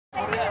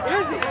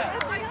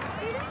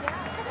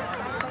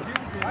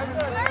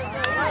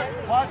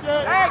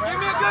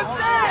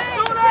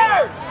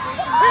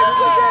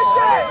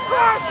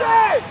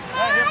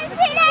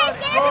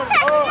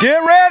Get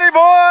ready,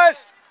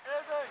 boys.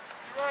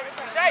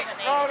 Chase,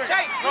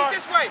 move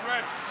this way.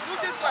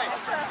 Move this way.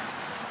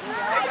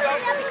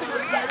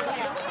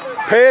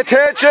 Pay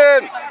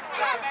attention.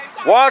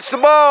 Watch the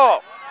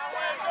ball.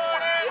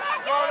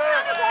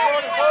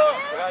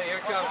 Here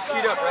it comes.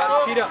 Sheet up,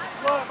 Rowdy. Sheet up.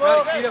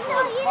 Rowdy, sheet up.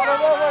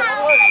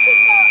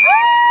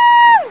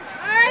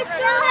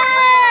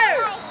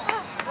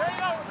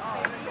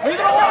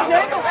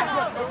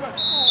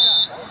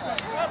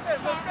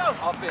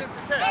 Offense.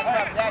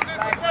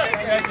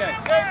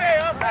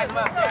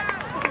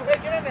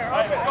 Get in there.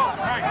 Offense.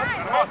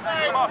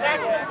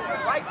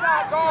 Right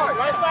side guard.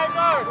 Right side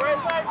guard. Right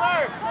side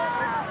guard.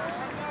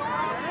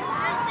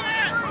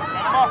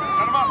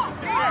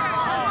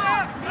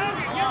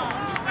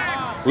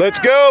 Let's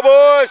go,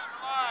 boys.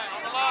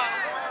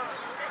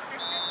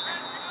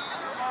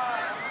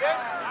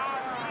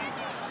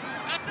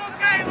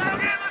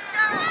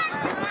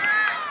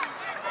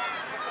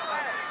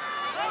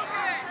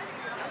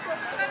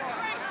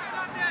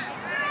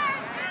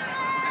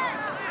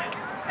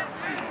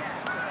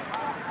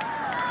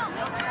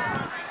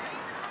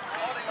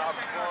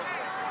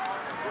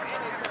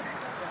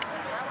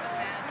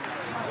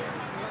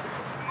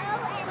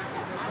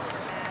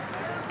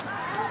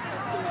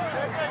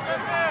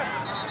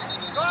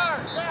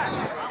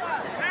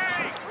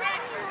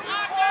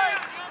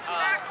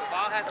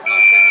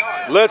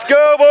 Let's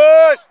go,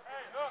 boys.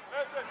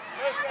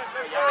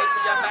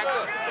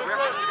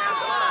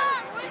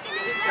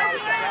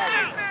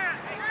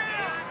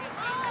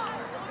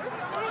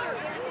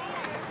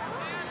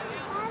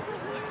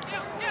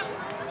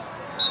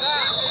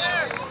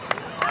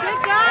 Good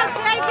job,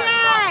 JJ.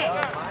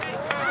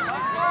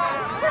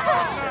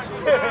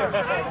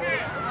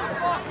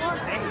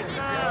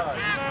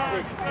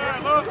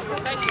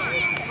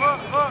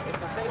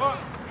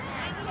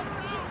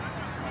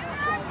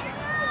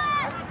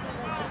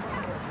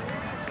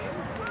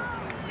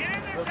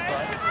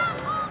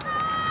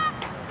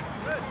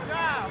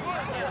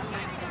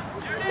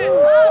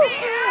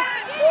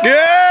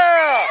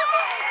 Yeah!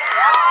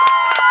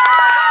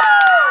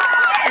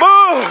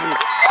 Move!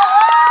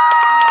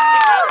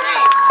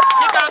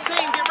 Kick out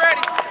team, get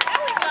ready.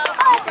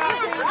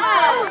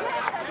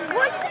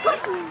 What are you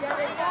touching?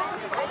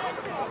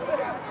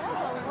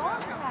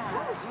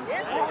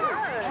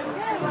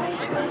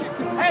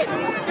 Hey,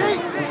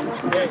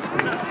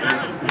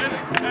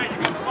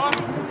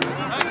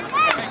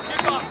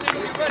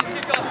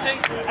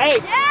 hey,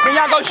 can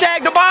y'all go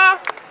shag the ball?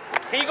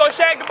 Can you go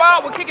shag the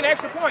ball? We're kicking an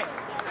extra point.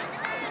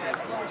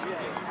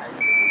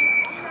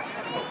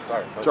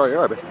 Sorry,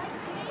 you're all right, man.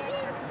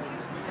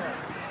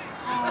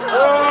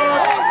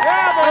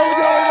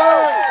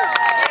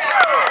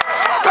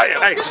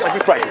 Hey, just like we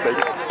practice,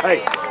 baby.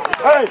 Hey,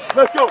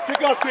 let's go.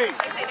 Kick off team.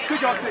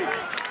 Kick off team.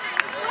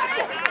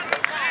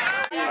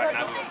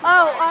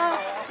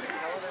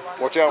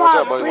 Watch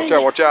out, buddy.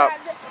 Watch out.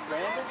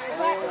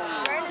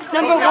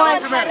 Number one.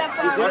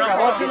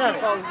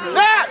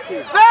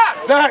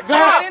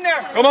 Zach, In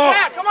there. come on.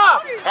 Zach, come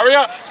on. Hurry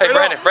up. Hey,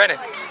 Brandon.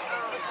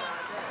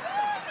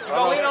 You're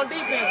going to lean on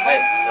defense,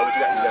 baby.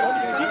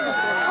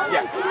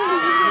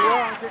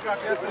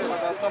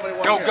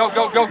 Go. Go.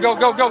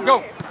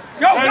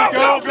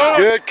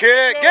 Good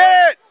kick.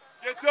 Get it.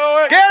 Get to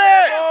it. Get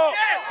it.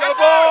 Get the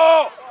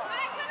ball.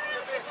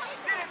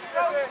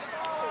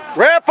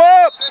 Wrap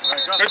up.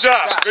 Good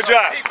job.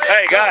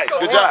 Hey, guys,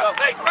 good job.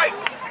 Hey, Grace.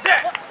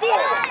 Zach.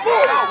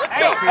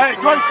 Hey,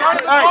 Grace.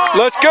 Hey.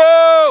 Let's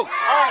go.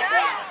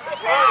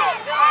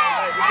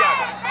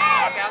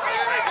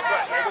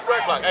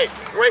 Hey,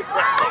 great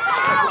practice.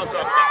 That's what I'm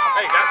talking about.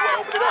 Hey, that's why I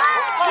opened it up.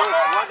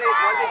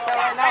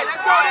 Hey,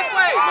 let's go this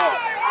way.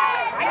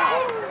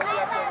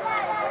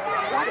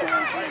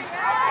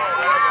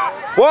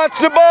 Watch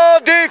the ball,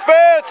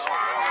 defense.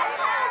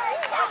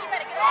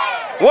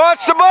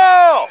 Watch the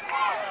ball.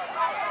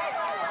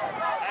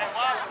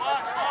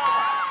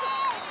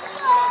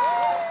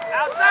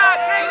 Outside,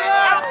 Kaden.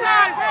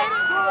 Outside,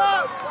 Kaden.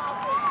 Run.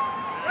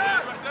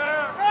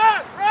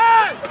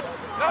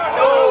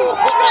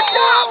 Good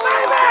job,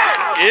 baby.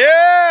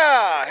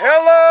 Yeah.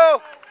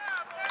 Hello.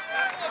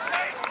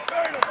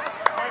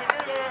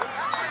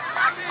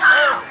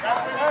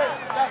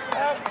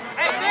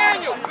 Hey,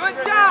 Daniel, good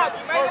job.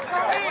 You made it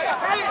come in.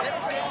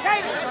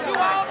 Kaden, it's you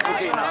all day.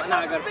 Okay, now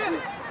I got to see.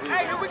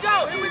 Hey, here we go.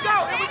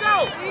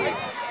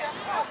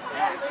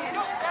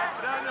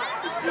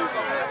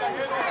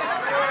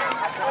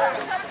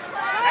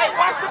 Hey,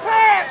 watch the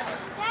pass.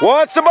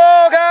 Watch the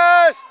ball,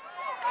 guys.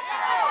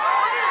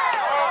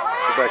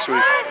 Go back,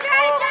 sweetie.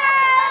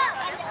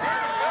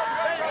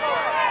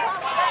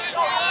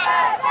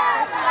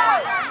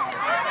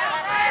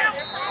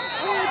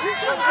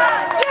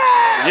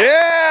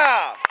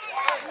 Yeah.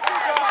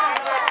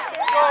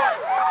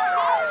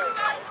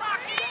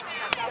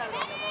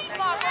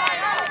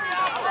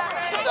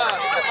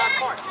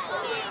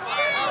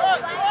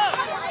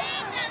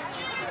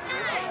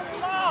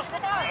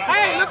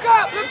 Hey, look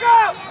up!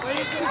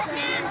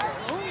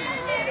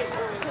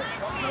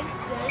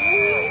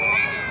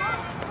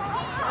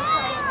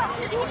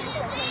 They're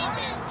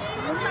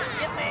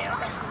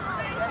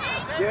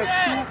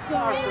too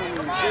far from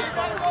me.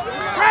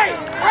 Hey!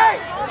 Hey!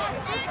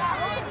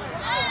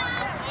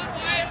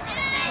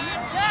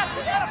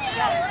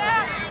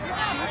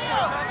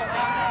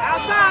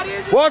 Outside, is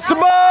it? Watch the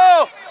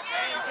ball!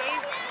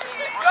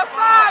 Your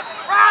side,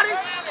 Rowdy!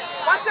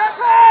 Watch that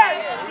pass!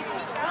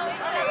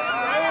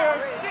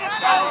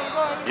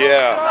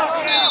 Yeah.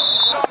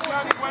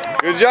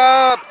 Good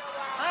job.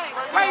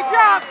 Great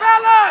job,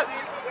 fellas!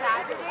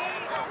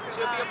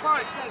 Should be a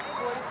punt.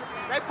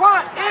 They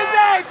punt.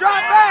 Izzy,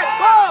 drop back.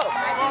 Pull.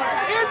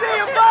 Izzy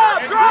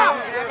above. Drop.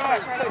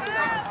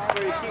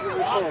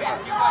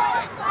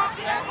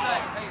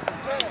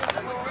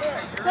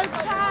 Good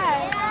try.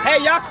 Hey,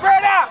 y'all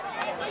spread out.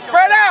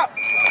 Spread out.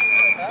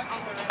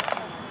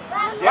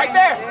 Right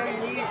there.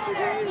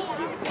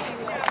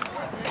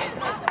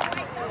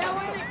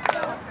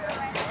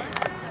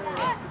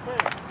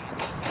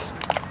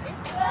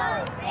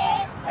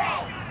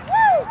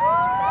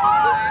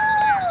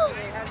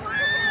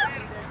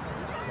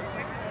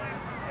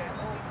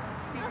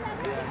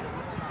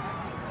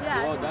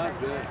 That's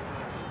good.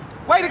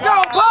 Way to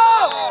go,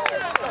 Bull!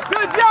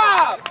 Good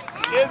job!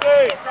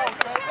 Izzy!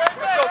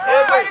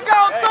 Way to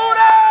go,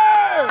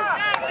 Sooners!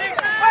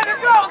 Way to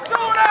go,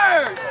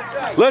 Sooners!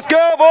 Let's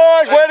go,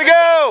 boys. Way to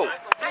go.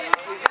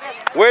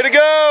 Way to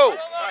go.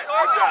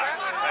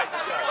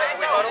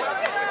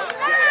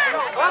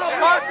 Huddle,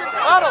 Carson,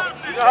 huddle.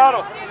 Get your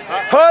huddle.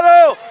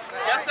 Huddle.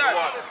 Yes, sir.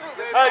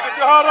 Hey, get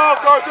your huddle off,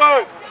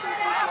 Carson.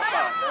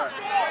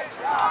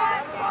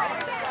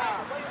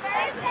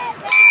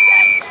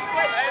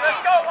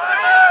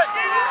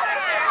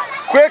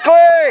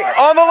 Quickly.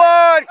 On the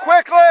line.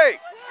 Quickly.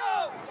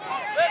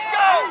 Let's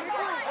go!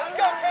 Let's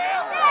go,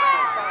 Cam!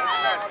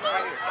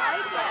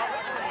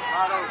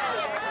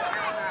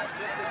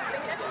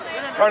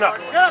 Turn up.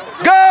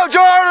 Go,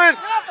 Jordan.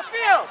 Get off the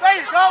field! There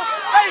you go!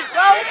 There you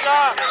go! Good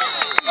job.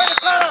 Way to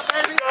cut up,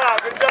 baby!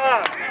 Good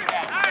job.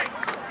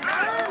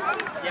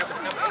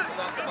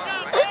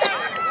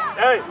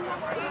 Hey.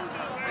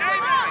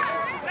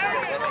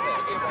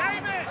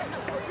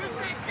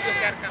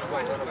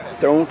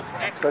 Don't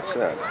touch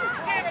that.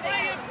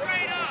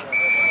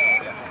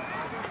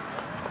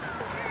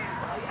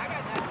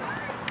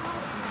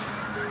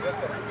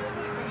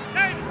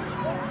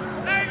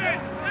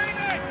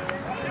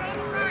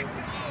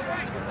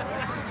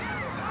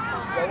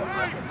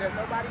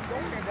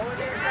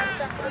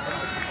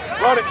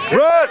 Run it.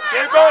 Run.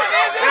 Get it back.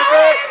 Get it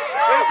back.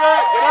 Get it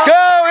back. Get up.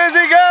 Go,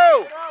 Izzy, go.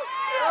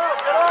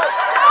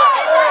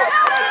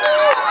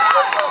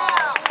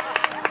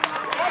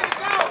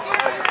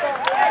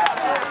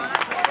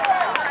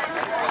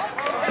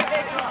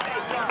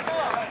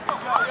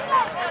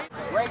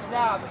 Great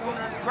job,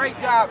 Sooners. Great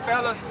job,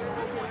 fellas.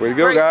 Way to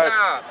go, Great guys.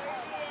 job.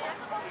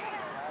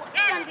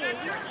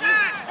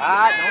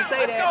 Alright, don't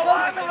say that.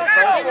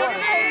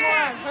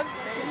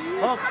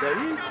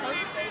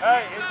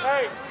 Hey,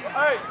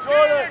 hey,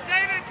 Jordan.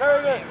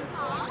 Taylor.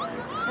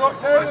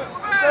 Taylor.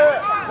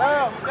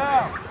 Down.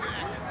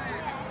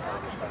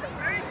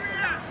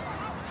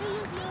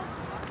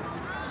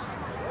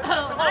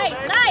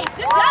 Nice.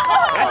 Good job.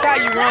 That's how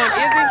you run,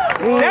 Izzy.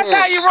 That's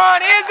how you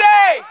run,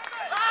 Izzy.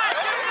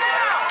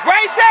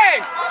 Grayson.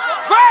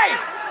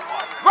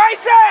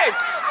 Grayson.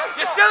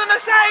 You're still in the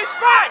same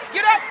spot.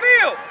 Get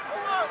upfield.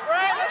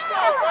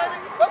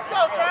 Let's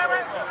go,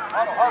 Tyree.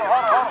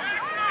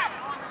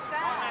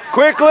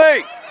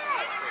 Quickly.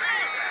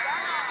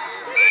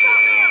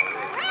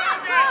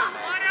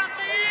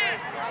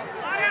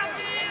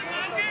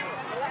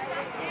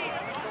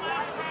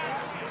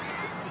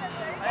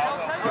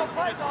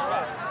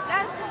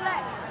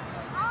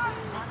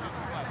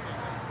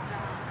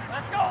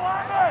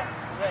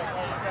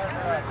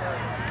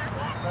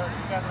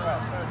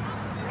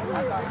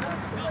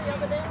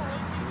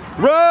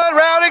 Run,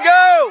 Rowdy,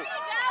 go!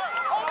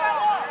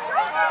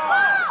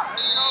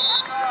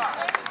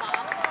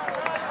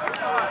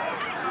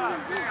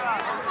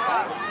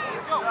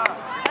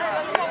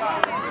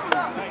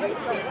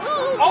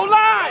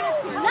 O-line!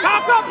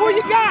 Top up who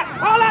you got!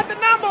 Call out the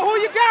number, who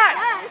you got!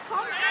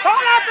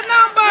 Call out the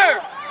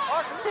number!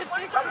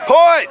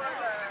 Point.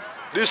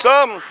 Do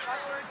something.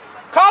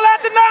 Call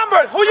out the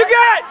number! Who you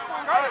got?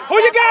 Who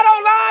you got,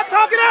 O-line?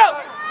 Talk it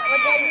up!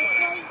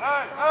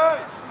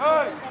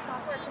 Hey.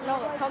 No,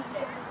 Tom.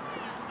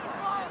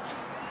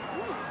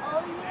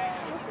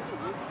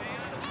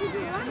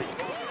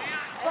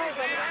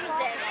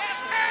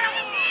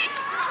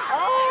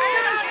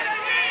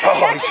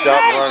 Oh, he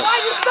stopped running. Why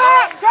you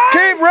stop, Chase?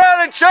 Keep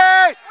running,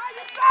 Chase. Why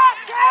you stop,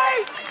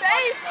 Chase?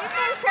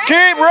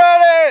 Keep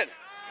running.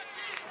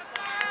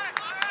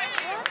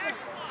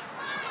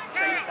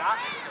 Chase, stop.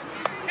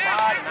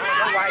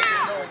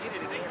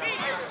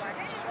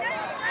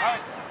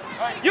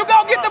 You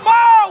go get the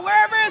ball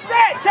wherever it's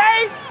at,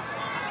 Chase.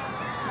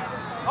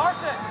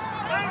 Carson.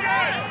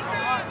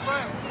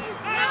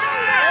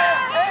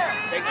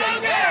 They tell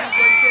you that.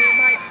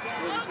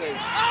 What you say?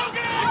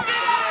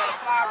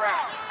 Fly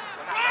route.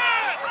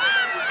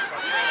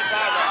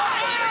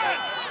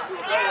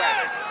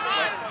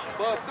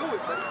 Bug through it.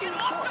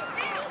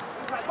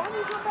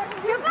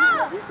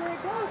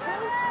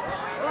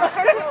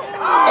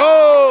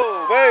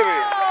 Oh, baby.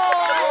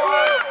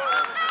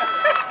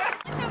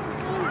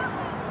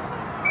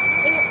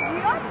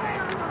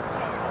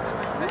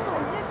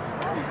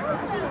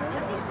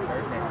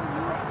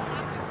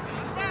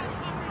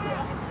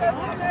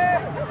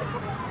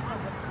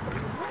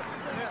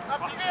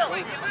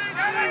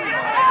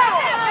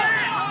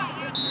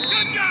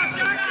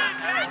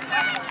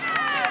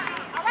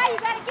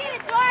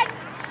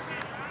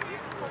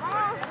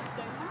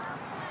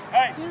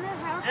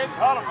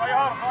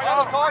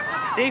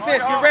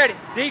 Defense, get ready.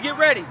 D, get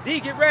ready. D,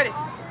 get ready.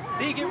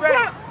 D, get ready.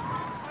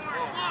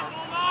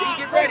 D,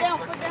 get ready.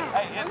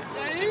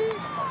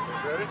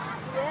 Ready?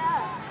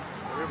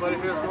 Everybody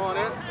here's going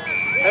in.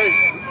 Hey,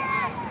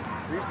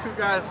 these two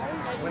guys,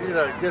 we need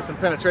to get some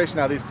penetration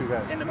out of these two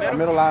guys. In the middle?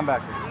 Middle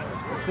linebackers.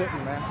 They're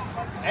sitting, man.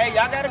 Hey,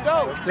 y'all gotta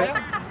go. That's it.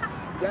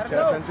 Gotta Jeff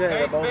go. and Jay,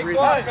 they're both Big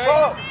reading. block, baby.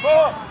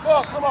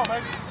 Come on,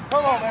 baby.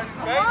 Come on, baby.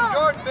 Okay,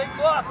 Jordan, big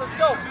block. Let's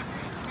go.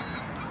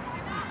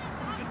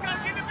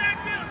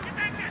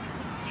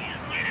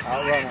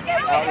 Outrun him.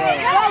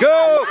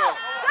 Go!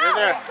 You're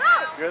there.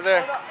 You're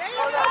there.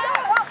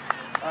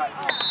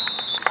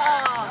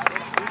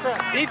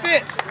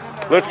 Defense.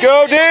 Let's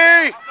go, D!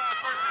 Hey,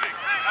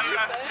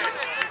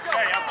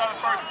 I saw the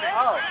first stick.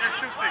 There's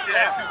two sticks.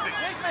 Yeah, there's two sticks.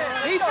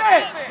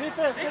 Defense.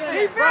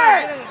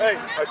 Defense. Hey,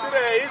 I should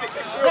have had easy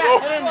kick through.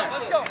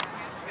 Let's go.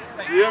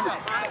 You hear me?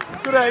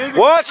 Should have had easy.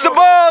 Watch the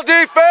ball,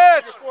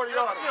 defense! 40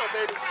 yards.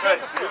 Hey,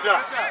 good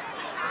job. Hey,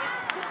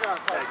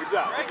 good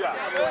job. Good job.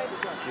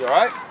 You all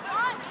right?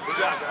 Good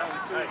job,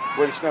 guys.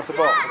 Way to snap the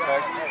ball, okay?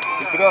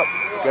 Keep it up.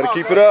 Got to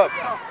keep it up.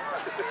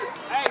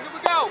 Hey, here we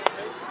go.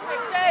 Hey,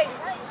 Chase,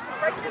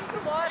 break them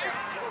some water.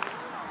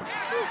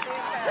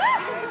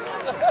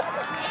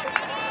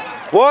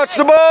 Watch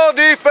the ball,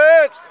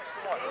 defense!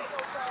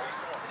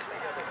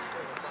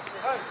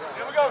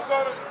 Here we go,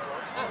 Sooners.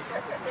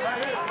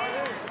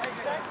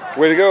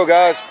 Way to go,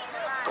 guys.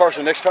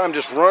 Carson, next time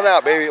just run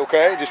out, baby,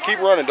 okay? Just keep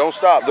running. Don't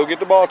stop. They'll get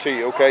the ball to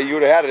you, okay? You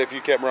would have had it if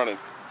you kept running,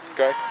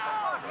 okay?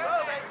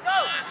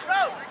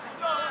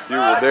 You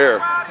were there.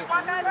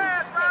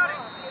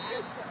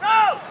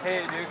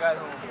 Hey, dude, got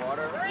some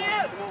water.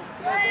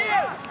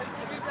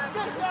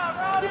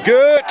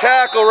 Good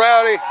tackle,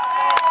 Rowdy.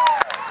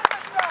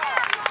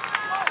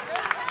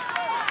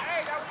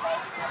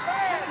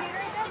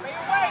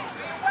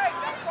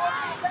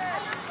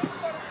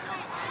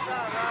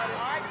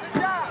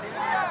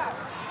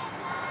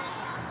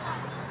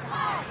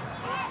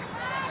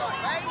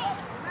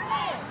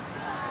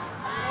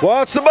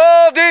 Watch the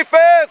ball,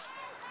 defense.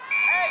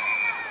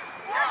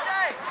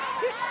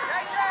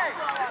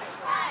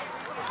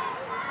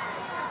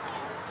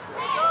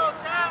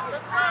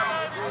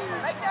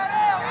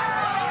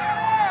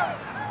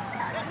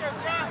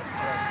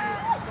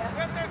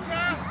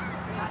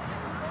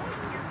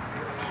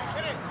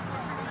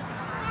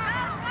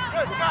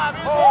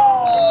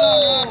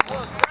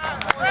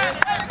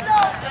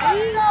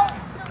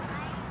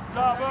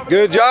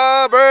 Good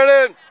job,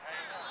 Brandon.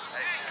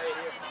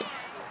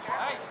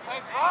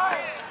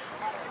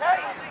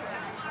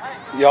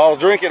 Y'all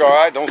drink it, all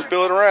right? Don't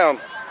spill it around.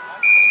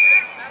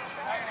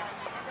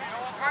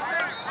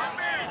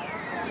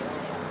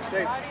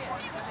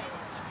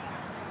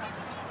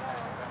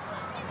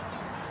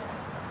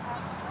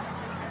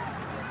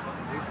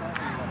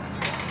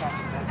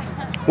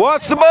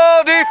 Watch the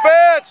ball,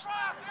 defense.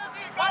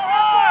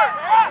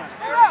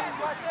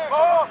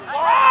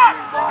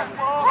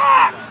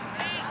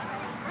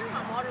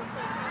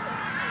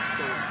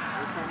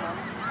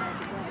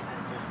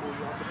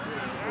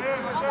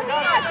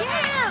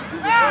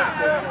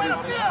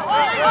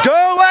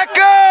 Don't let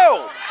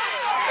go.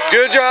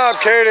 Good job,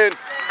 Kaden.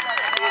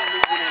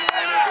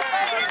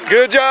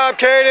 Good job,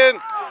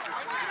 Kaden.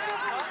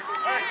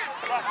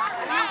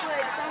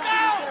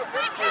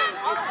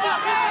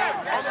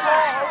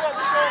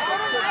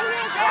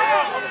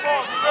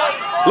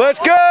 Let's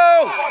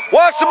go.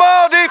 Watch the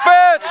ball,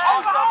 defense.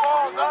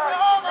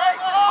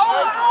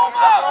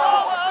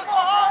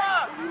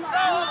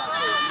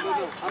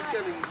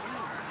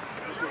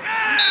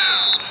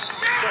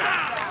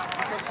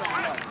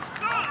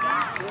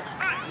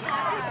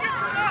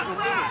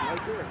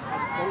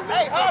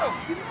 Hey, huddle!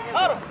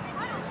 Huddle!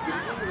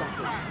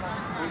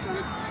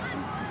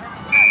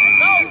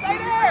 No, stay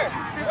there!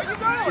 Where you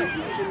going?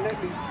 You shouldn't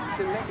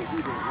let me do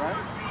this, right?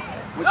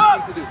 What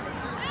you need to do?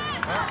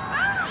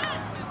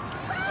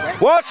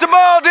 Watch the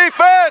ball,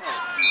 defense.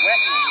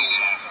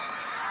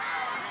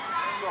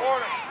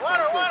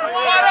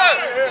 Water!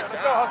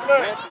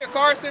 Here,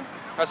 Carson.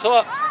 That's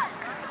up.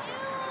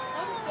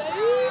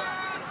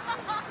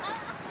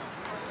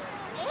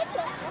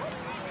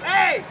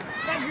 Hey!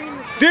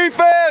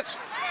 Defense.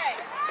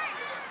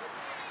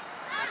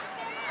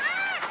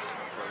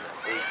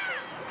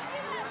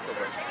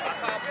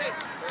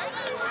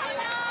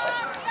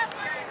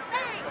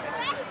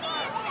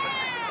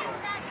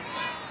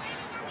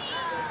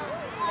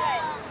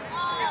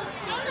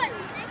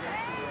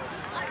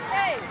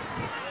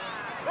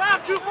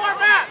 Rock, too far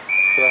back!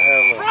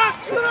 Rock,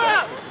 shoot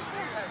up!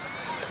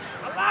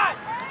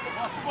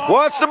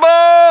 Watch the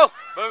ball.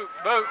 Boot,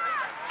 boot. Boot.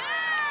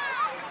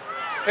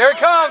 Here it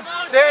comes,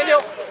 Daniel.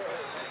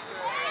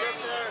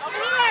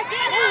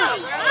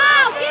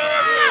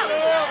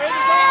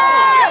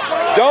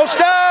 Don't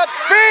stop.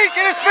 Feet.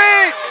 Get his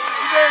feet.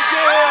 Get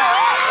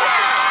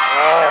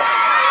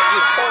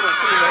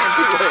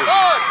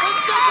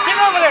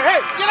over there.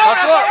 Hey, get over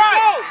there. It's all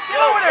right. Get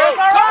over there. It's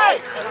all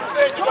right.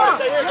 Come on.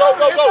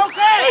 It's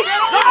okay.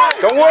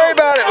 Don't worry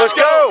about it. Let's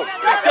go.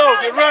 Let's go.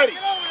 Get ready.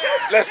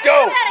 Let's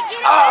go.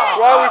 That's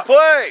why we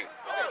play.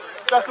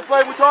 That's the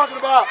play we're talking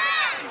about.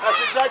 That's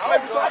the exact play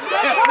we're talking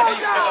about.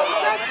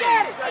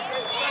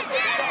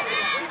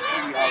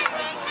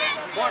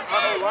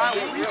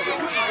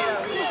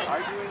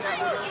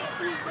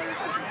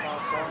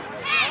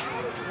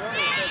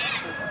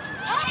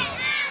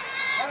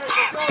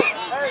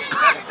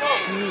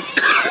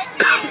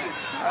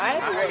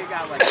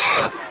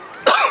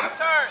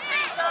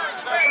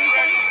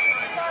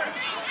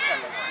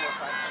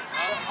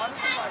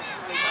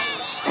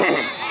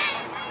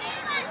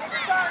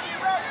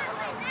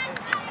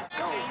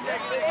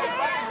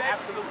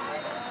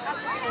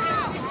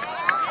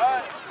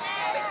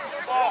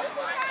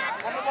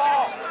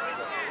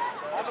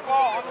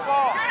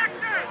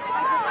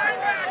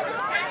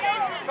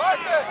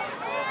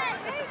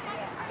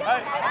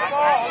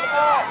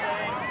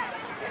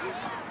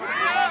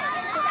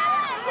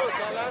 Look,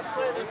 that last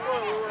play, this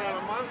one, we were on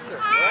a monster,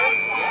 right?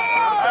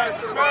 Outside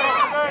should have been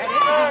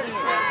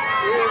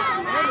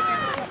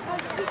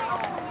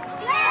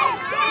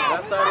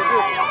left side is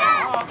this.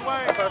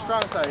 That's our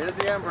strong side,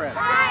 Izzy and Brent.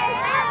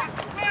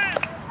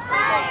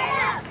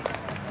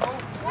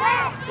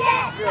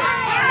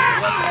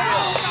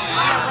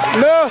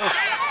 No.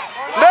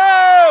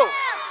 No.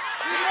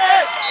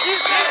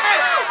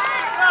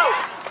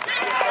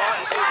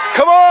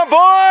 Come on,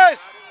 boys.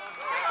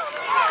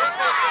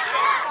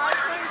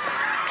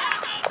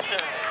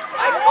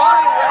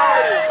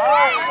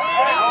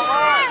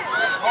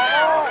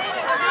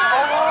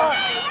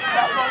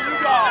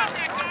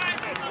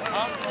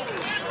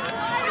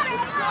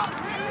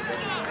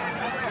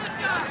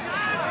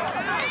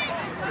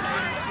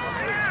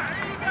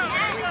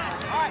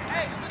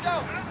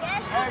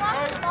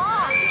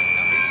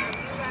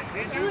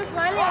 Who's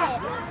running it?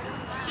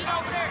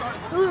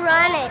 Who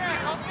ran it?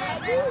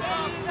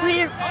 Who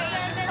did?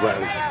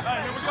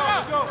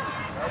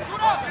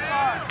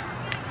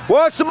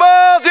 Watch the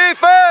ball,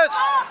 defense.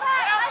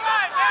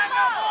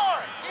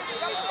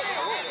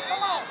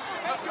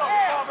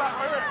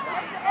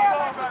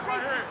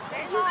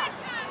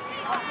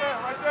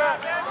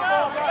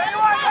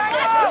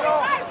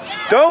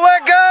 Don't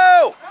let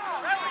go.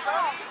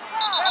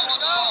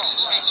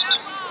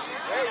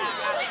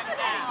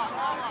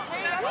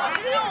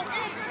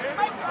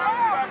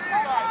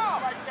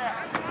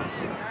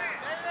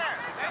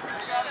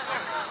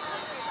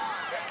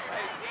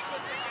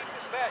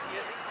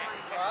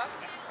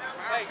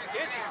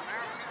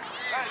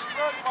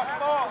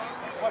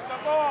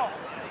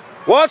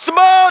 Watch the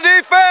ball,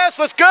 defense.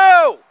 Let's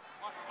go.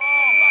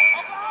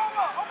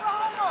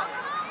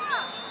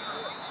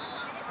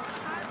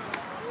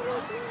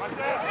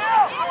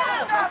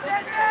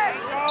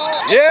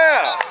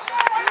 Yeah.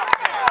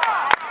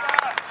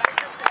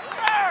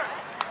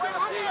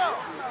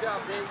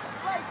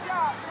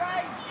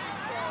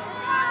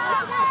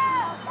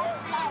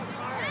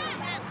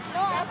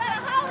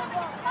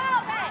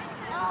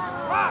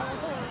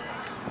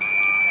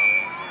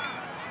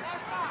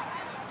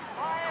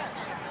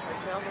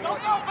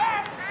 Don't go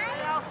back.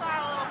 Stay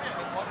outside a little bit.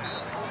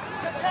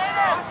 Just stay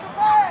there. Watch the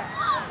pass.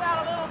 Push out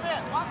a little bit.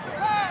 Watch the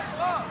pass.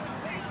 Look.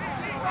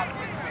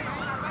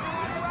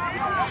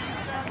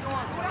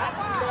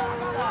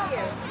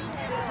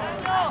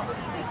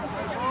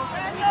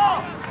 Daniel.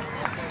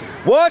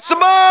 Watch the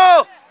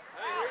ball.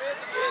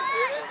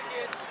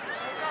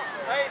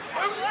 Hey,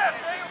 smooth left,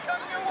 Daniel,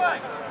 coming your way.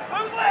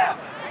 Smooth left.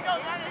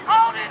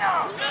 Hold it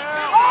up.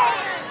 Hold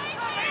it.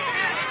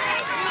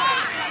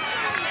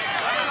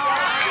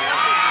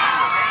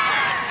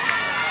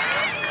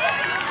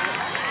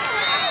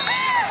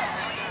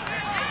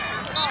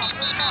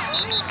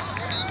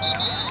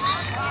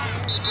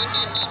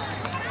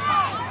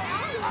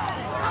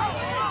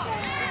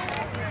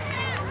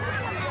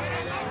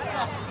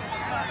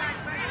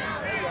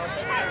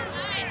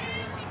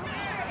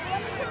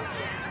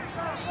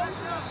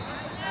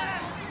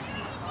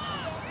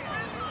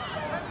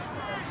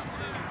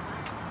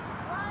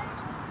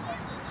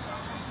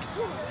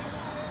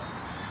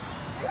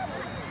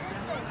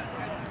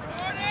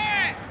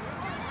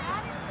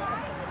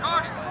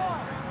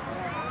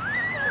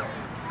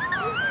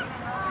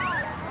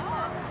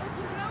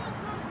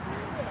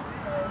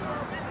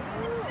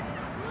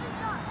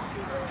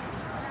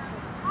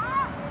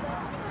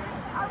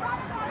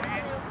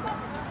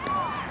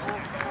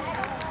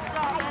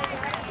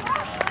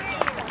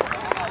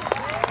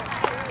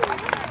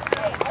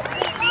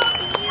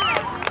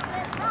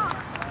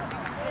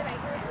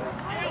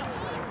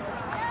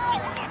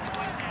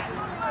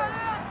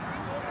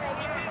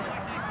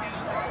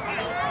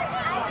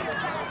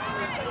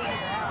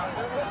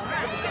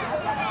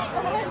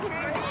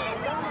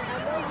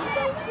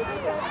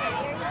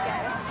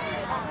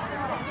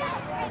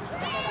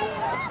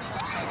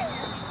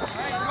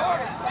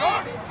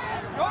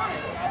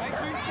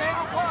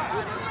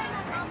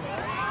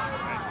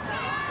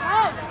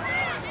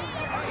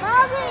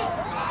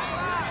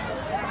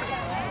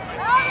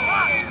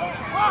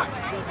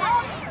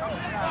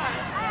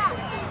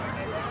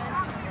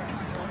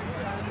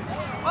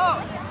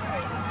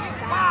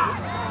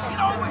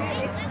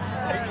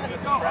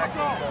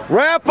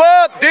 Ramp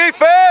up,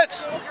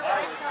 defense!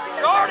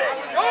 Guard it!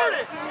 Guard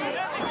it! Get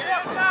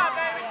outside,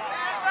 baby!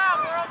 Get outside!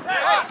 We're okay!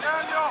 Hey,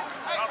 Daniel!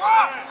 Hey,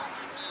 Rob!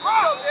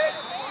 Rob!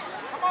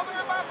 Come over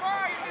here by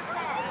Brian this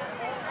time!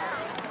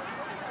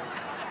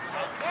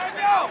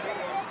 Daniel!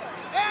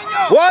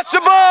 Daniel! Watch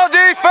the ball,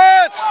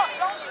 defense!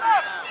 Don't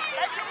stop!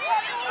 Make your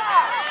play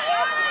inside!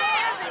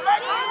 Izzy,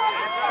 make your play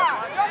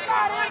inside! Your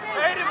side, Izzy!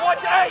 Caden,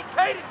 watch 8.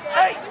 Caden,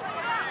 8.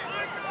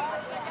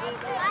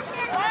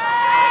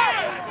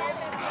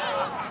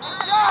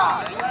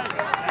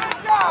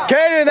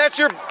 Caden, that's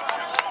your... Hey,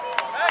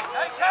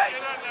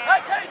 Caden.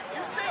 Hey, Caden.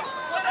 You see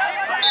what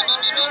happened?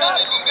 You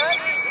got it, okay?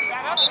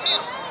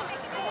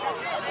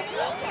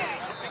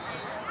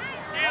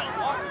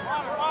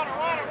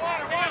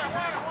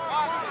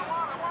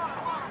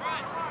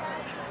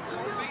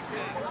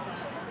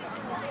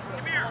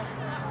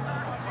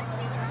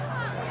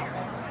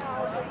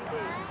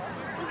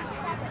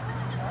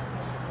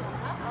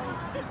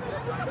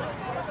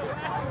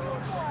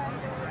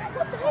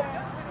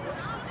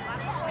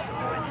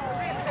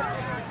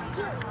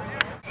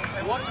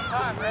 Hey, what's the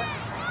time, man?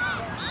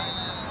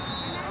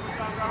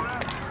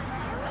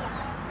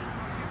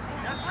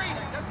 Just read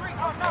it. Just read.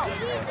 Oh, no.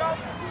 Here you go.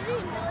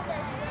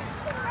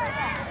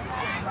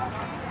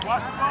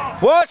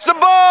 Watch the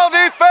ball,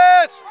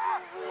 defense!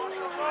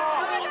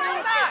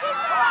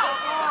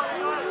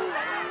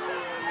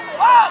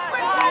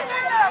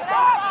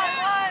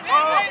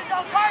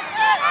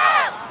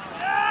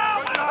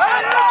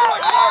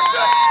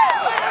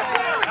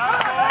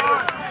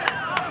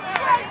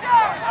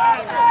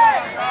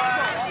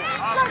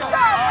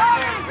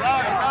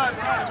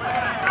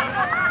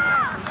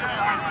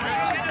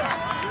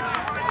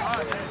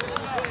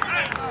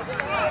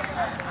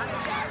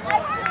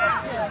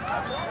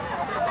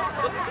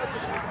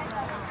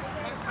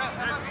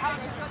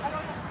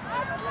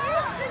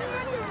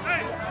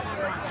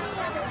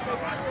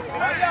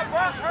 Hurry up,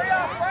 Brock. Hurry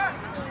up, Brock.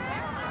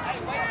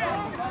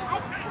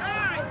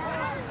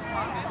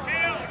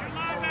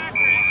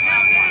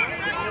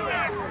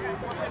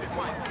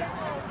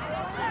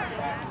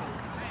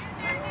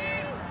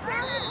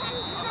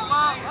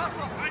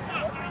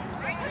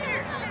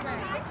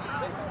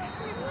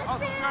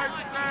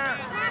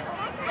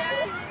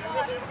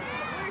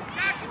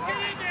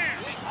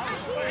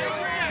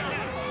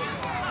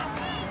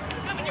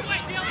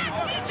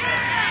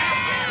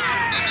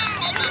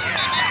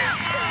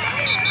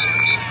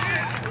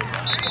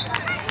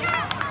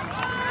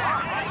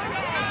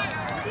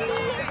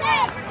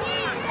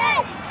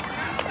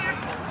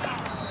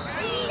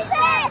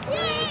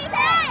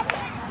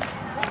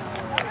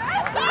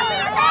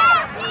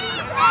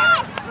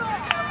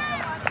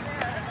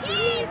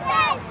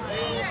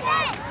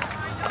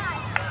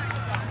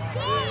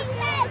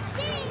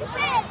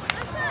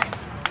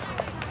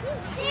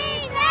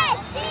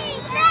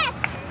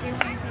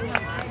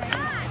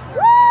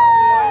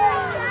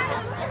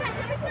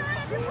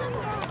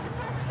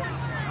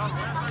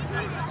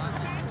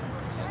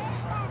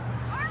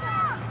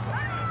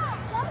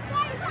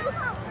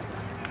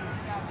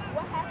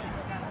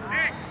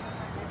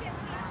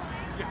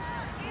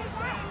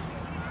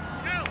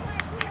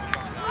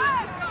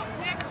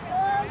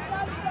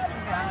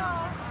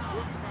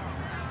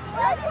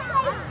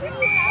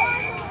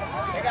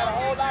 They got a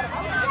whole lot of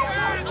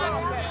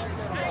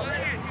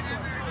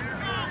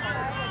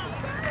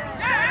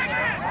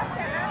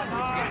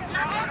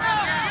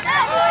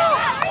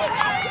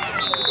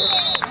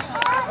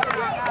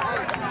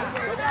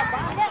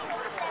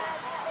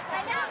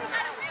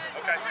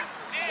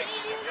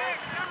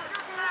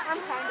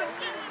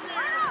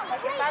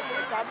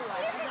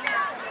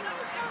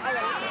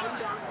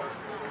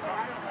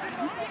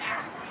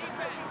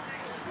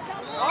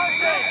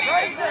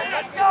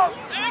Let's go!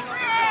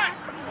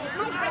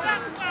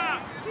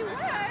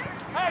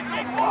 Hey,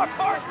 get more,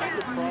 Carson!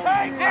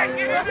 Hey,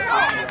 get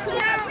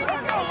it!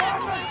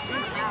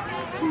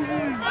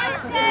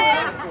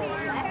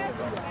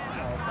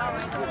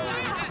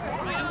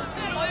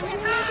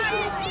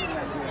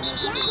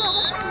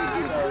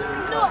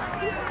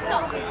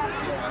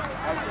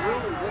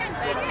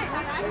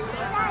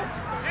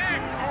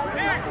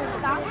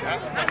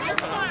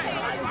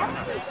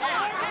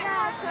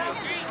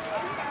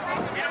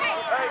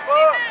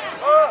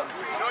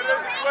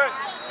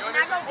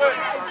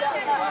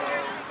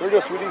 There you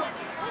go, sweetie.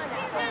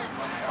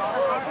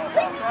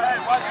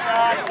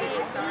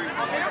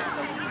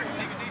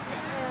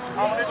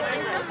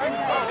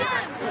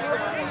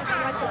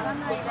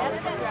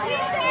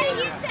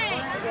 You say.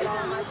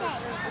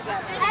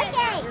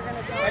 Okay.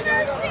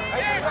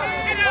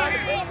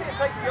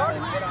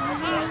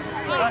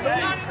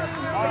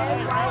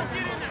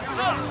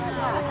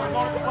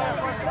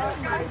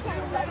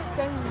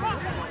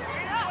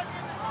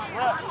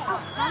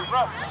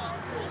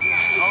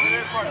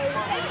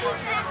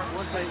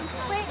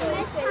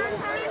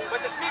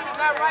 But the speed is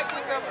not right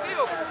kick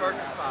upfield for first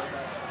and five.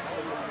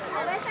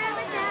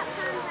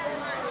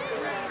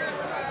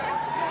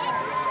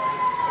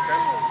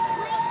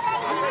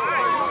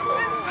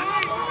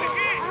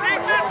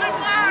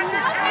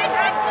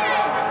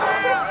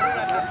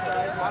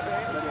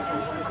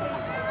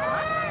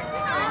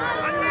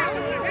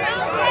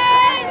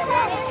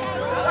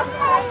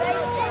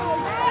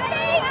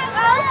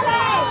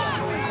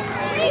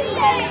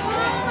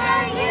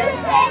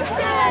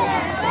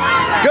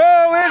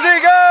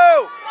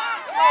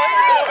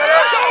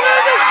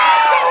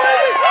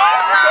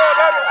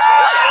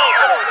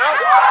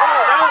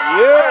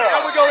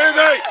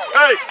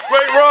 Hey,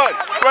 great run.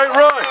 Great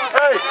run.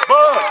 Hey,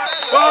 Bud.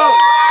 Bud.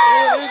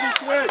 Easy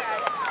switch.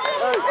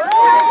 Hey.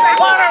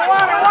 Water,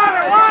 water,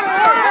 water, water,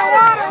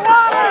 water,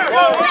 water,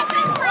 water.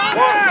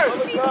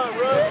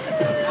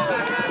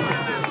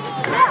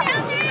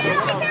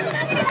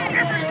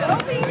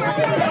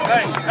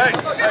 Hey, hey,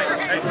 hey,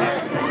 hey.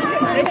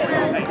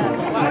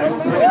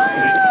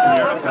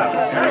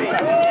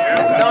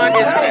 No, I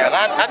guess, man. I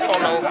don't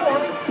know.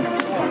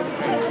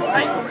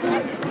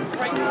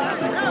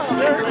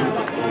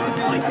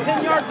 Like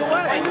 10 yards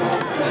away.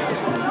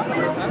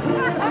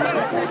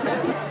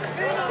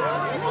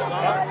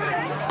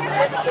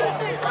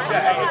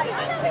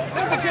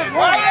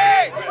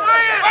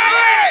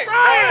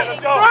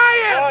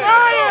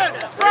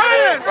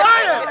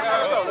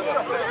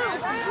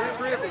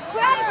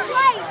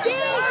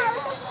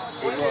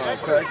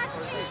 Okay.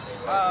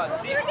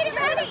 We're getting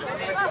ready.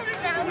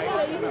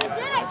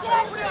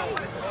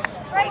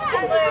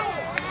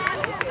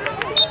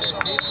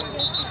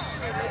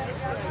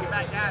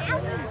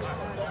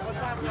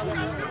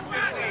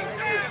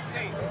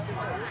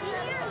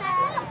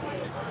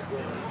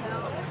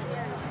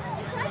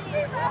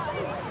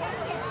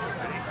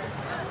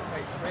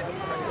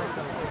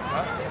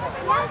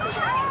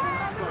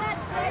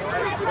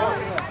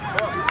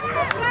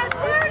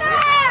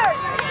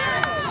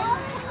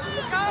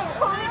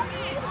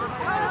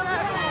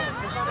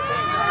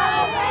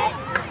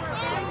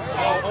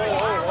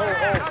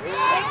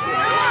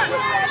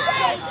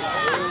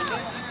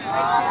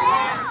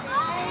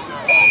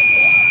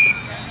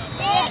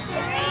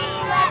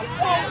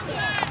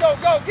 Go,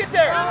 go, get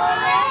there!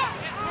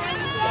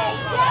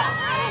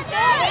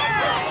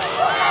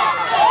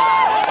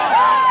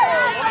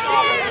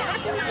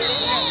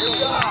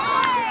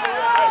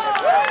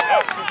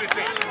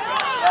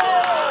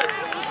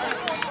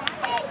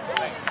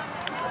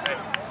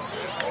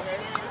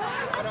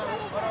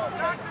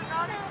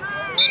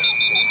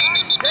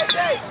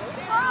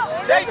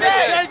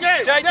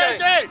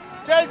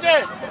 JJ!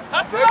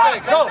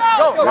 Go,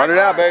 go. Run it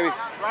out, baby.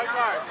 Right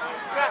guard.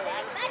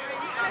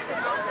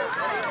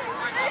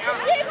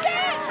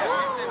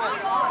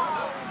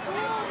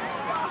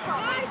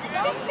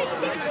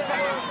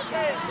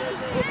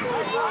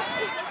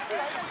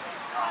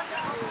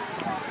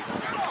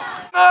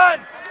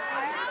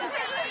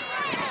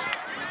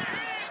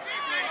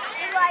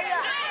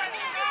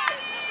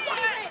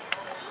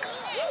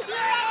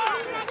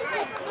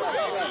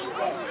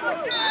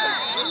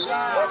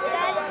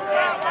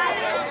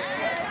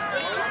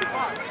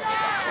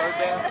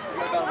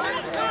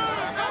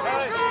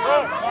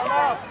 Come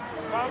on!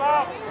 Come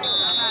up!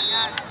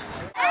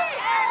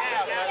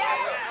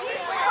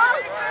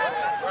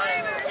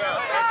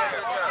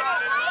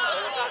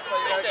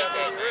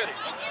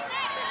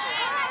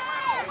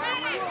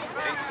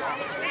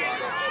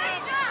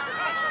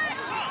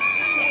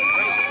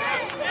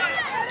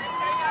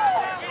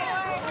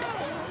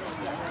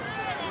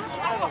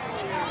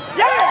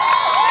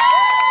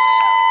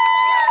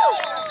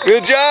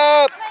 Good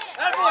job.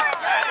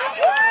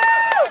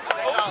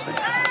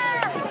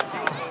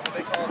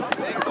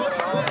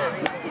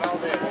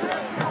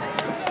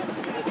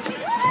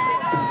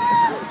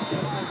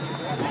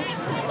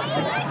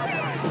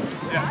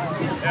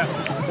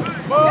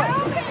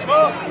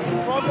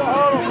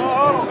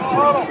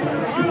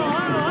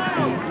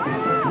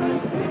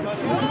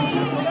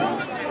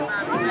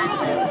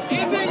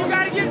 Ethan, you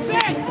gotta get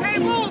set. You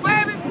can't move,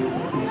 baby.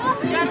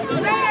 You gotta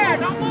stay there.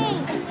 Don't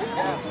move.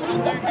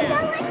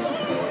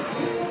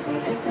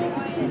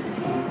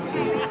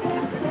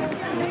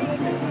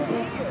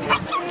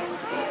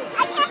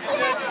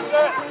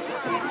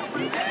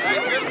 Hey,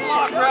 good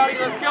block, Rowdy.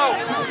 Let's go.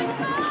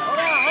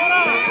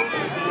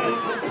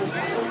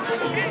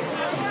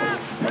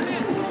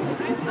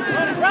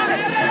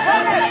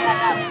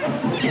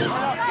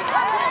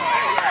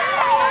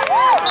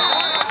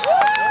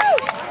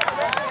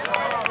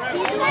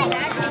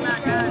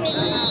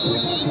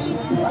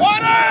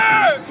 Hold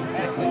on.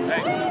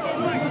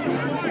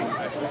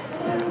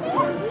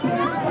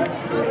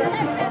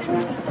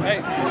 Hey,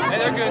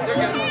 they're good, they're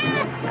good.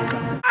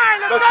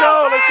 Let's go,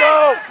 let's go!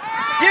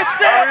 Get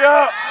set! Hurry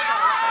up!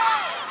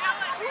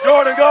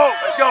 Jordan, go!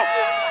 Let's go!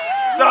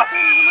 Stop!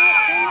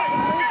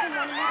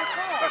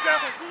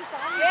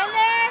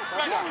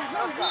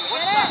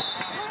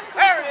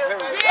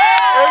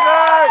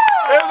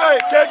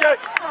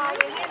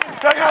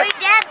 Touchdown. Wait,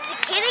 Dad, did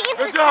Caden get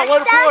the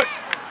touchdown?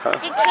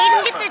 Did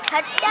Caden get the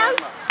touchdown?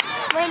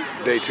 When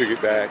They took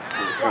it back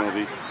for the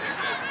penalty.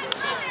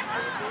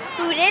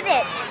 who did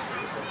it?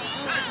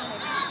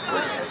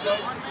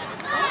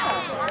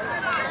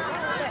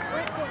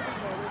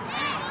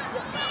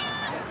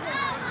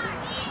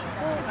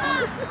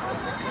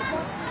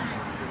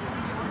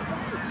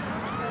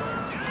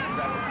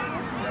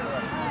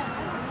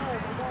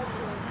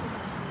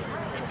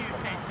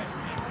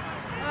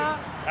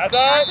 That's all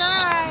right.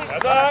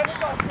 That's all right.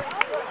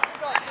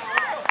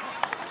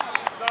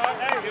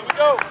 Hey, here we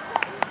go.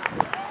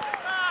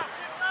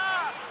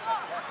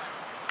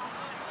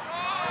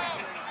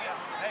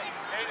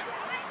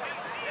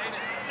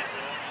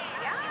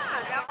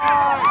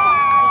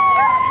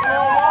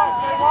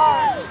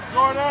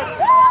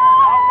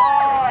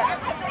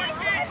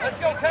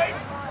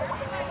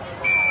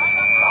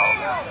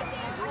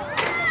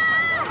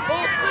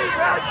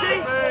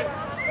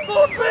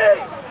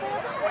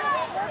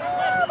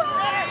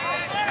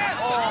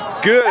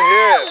 Good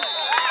hit.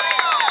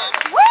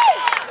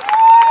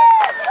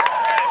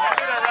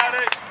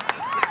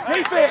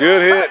 Defense.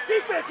 Good hit.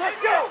 Defense,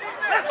 let's go.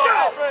 Let's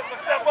go.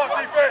 Let's step up,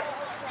 defense.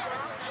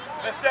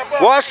 Let's step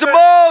up. Watch the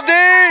ball, D.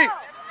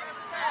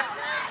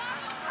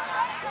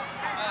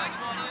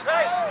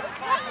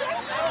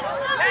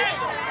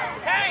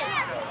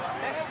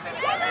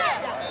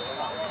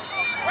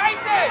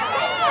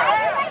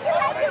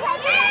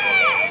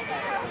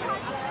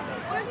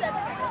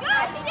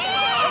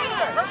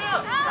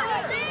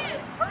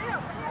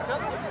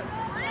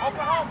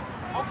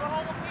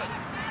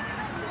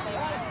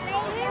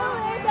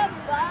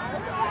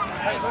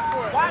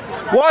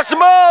 Watch the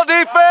ball,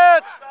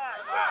 defense.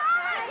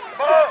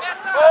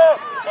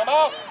 Come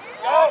on.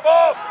 Go,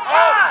 ball.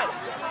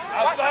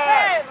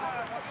 Outside.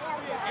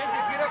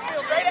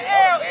 Straight to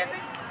L,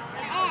 Izzy.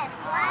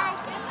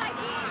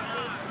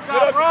 Get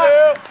up,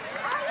 Bill.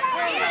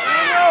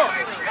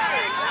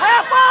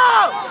 Wrap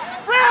up!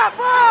 Wrap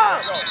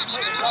up!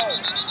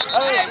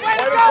 Hey, way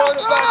to way go,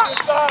 to back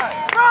inside.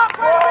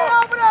 Bro,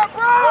 over there,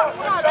 bro!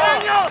 Come on,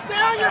 Daniel,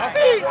 stay on your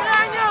feet,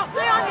 Daniel,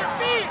 stay on your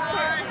feet!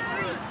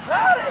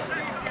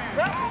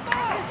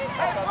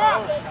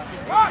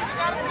 Bro, you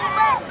gotta scoot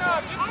back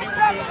some. You scoot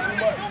back,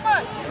 you're too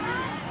much.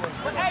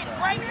 But hey,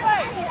 great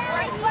play,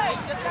 great play.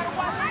 Just gotta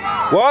watch the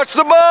ball. Watch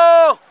the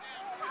ball.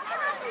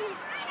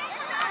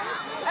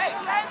 Hey,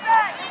 stay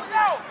back, you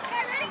know.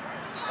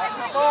 Watch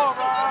the ball,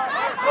 Ryan.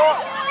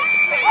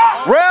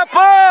 Wrap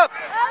up.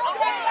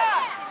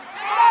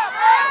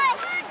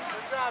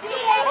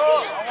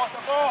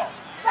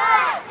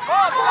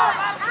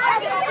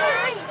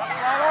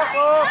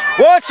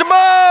 Watch the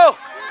ball.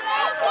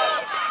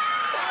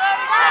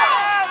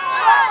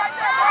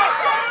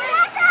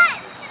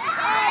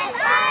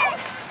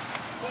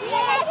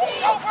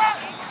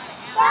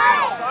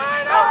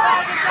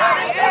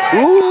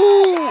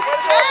 Ooh.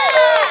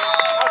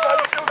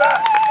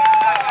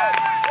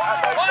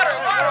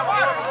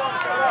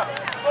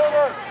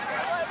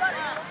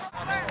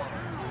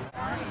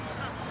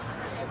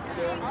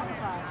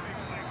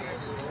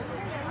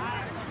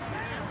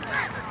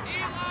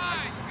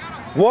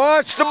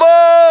 Watch the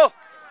ball.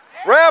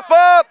 Wrap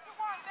up.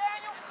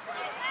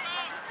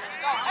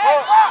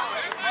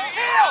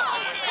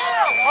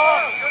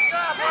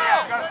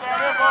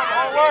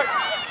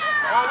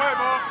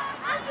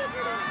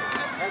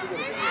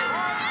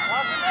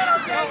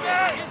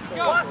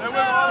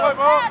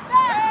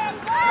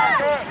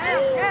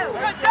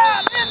 Good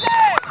job,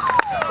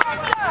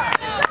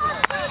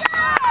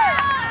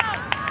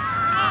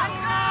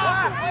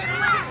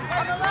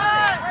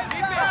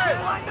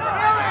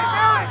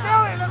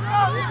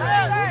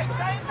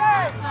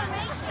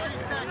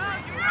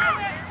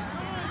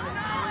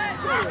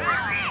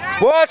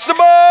 Watch the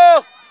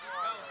ball.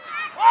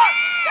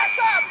 That's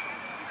up.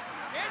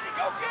 Izzy,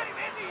 go get him,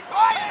 Izzy.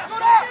 Ryan,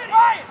 scoot up.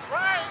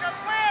 Ryan, you got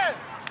to win.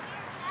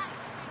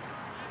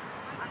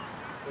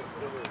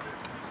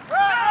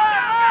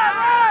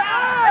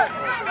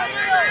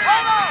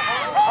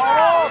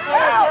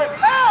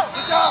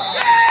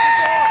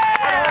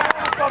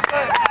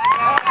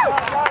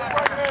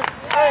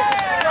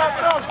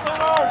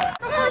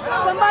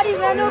 Somebody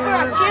ran over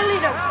our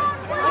cheerleaders.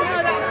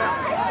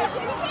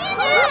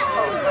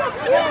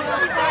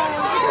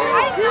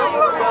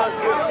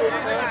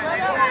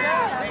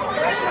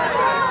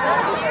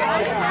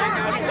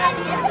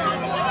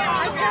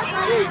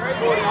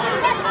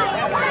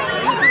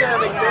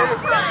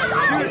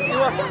 Dude, you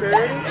lost 30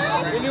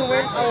 and you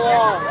went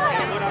along.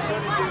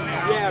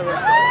 Yeah,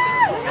 right.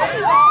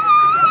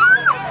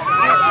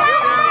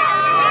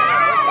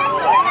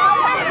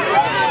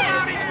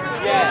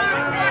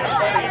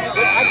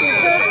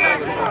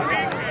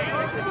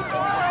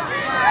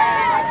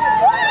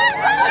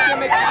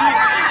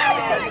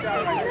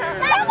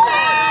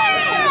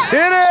 Hit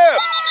it!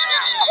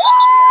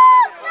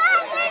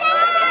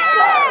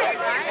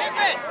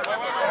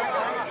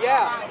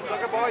 Yeah,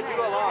 sucker boy, you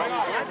go along.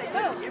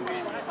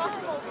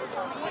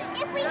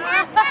 If we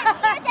have that,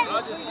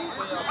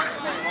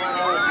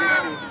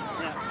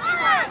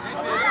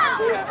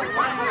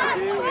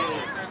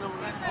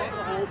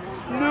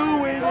 No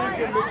way they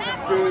can make it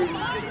good.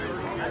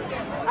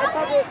 I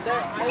thought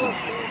that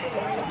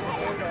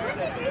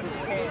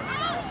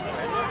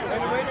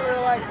and when you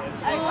realize,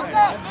 hey, look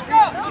up!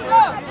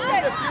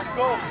 Shit, a few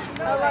goals.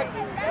 I like it.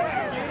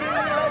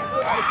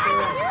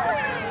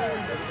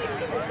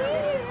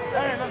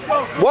 Hey, let's go.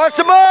 Watch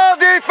the ball,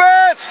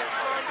 defense!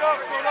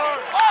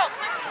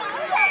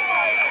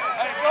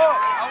 Hey, go.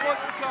 I want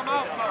you to come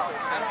out,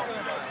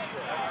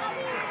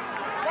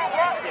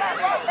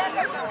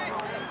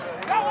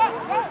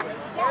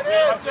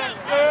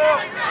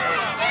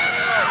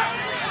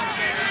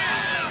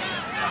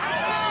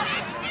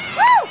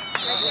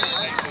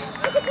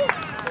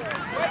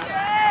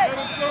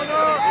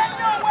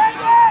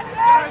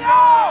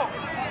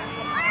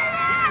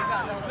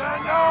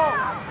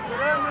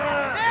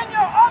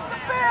 Daniel, up the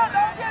field,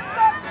 don't get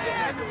sucked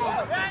in.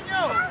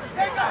 Daniel,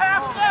 take a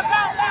half step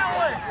out that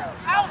way.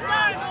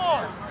 Outside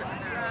more.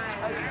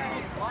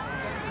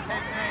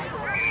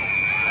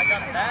 I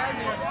got a bag.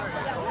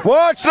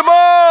 Watch the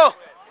ball!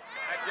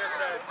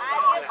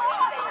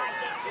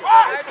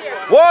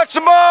 Watch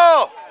the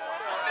ball!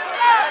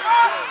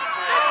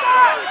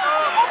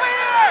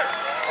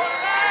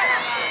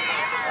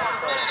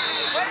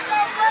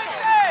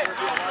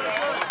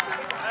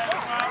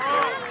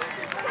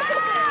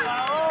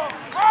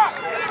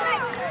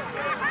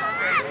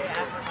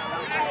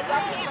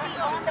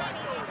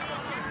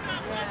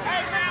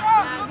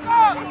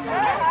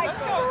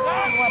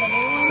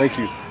 Thank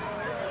you.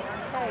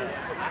 Hey,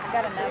 I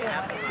got another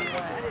one if you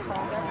want.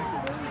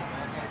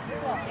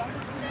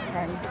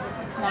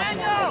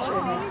 Knocking out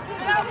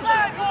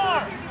that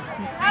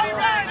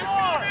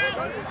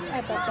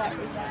I thought that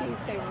was cute.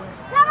 They were.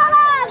 Come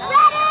along,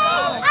 ready?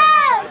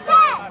 Oh,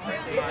 shit!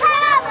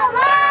 Come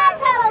along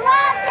to the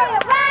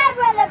ride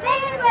where the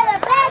big, where the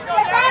best,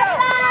 the best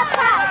five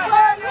prize.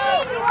 We'll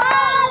leave you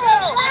all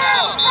in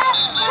love,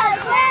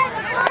 because we're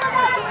the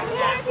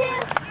Bulldogs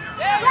here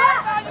to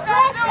rock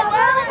with the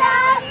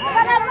Bulldogs. We're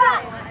gonna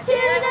rock to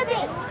the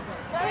beat.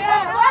 We're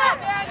gonna rock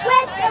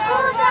with the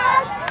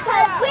Bulldogs,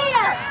 because we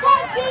don't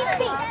take these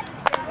beats.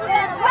 We're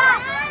gonna rock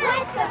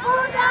with the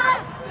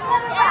Bulldogs. We're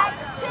gonna rock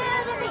to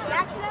the beat.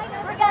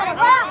 We're gonna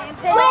rock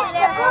with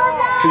the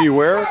Bulldogs. Can you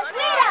wear it?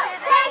 We don't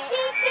take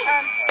these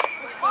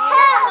beats.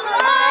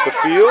 The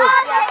field?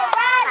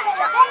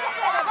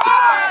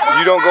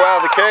 You don't go out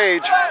of the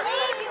cage.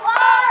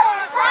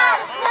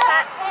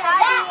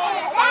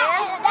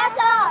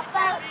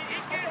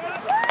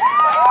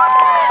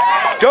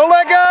 Don't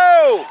let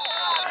go!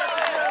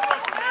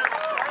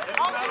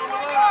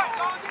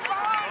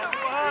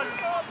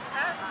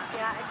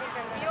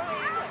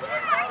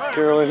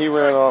 Carolyn, he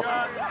ran off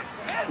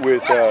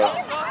with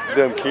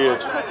them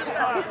kids.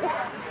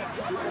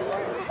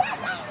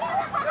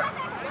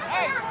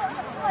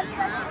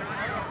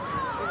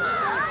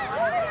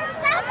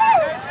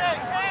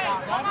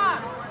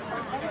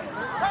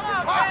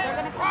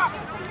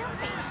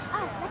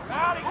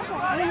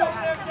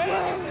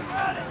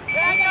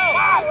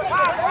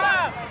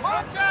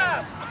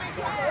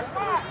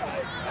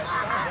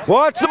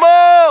 Watch the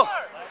ball!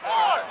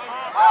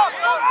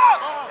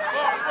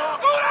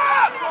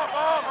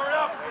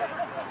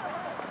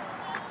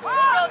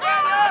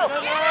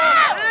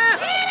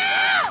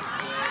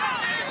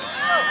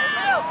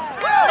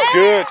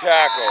 Good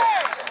tackle.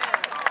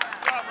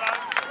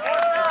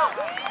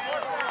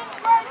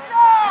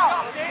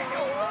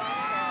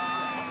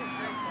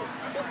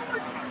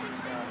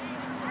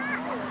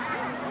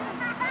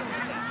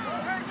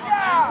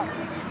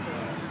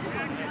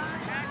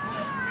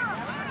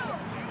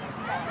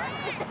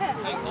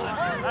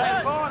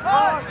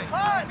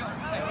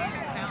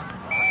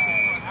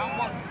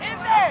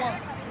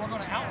 We're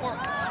going to outwork.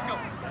 Let's go.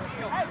 Let's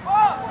go. Hey,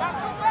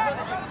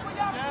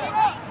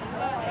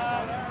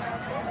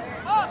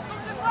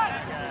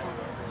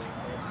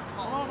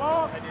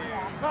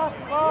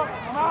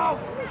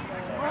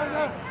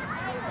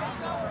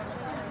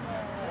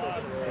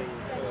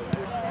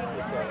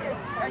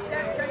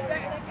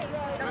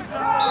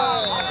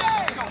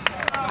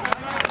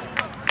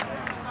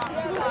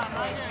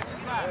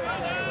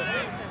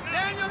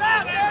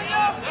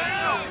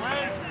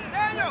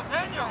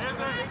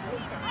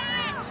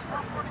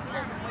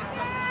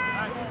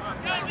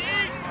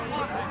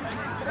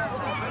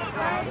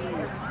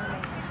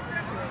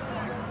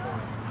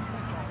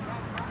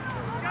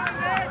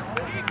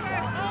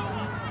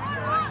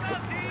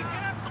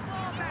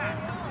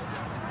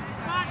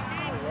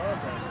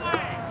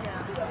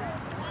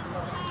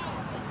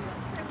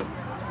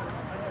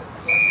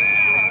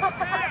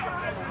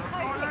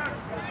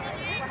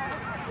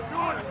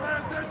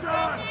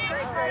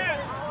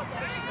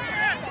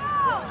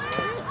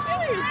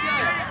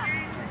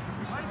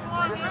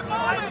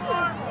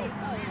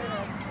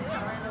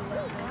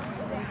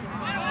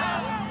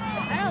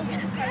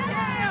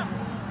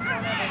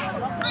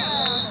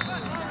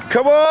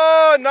 Come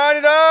on,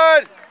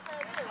 99!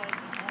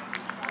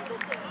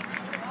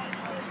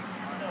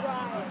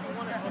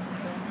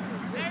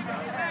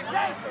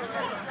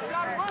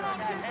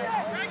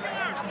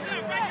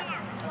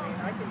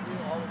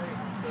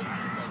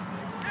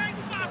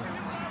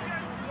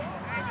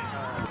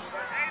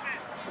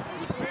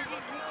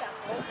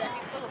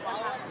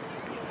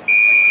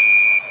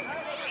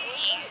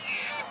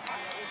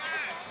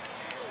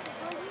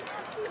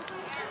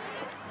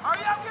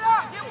 Hurry up, get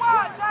up, get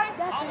wide, Chase.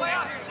 All the way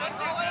out here, Chase,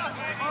 all the way out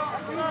here.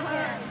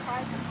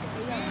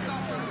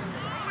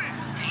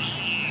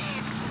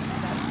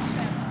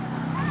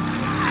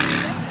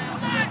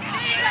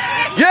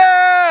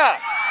 Yeah!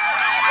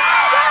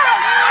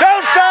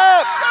 Don't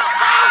stop!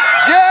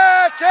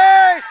 Yeah,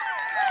 Chase!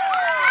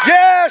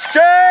 Yes,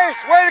 Chase!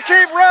 Way to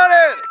keep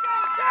running!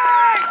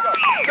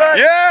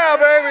 Yeah,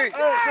 baby!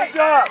 Hey, good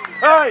job!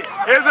 Hey,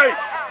 Izzy!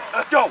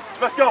 Let's go!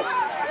 Let's go!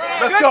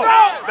 Let's go!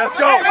 Let's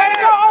go!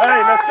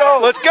 Hey, let's go!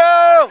 Let's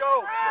go!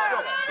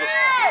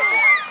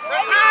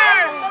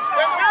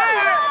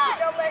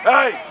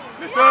 Hey,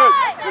 listen!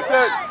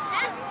 Listen!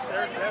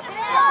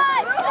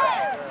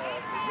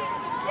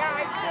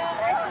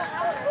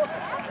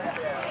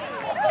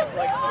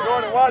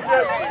 Jordan, watch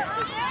it!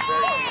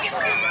 Don't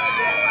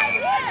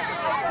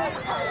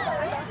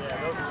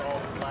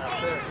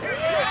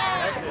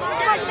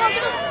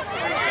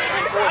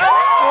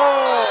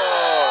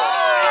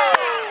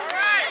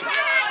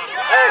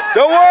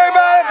worry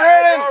about it,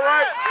 Brandon.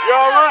 You're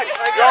all right.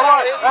 You're all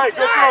right. Hey,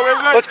 good throw,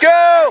 isn't it? Let's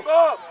go.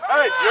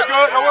 Hey, you're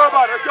good. Don't worry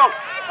about it. Let's go.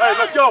 Hey,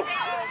 let's go.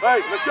 Hey,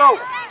 let's go.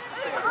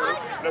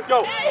 Let's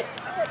go.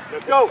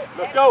 Let's go.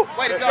 Let's go.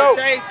 Way to go,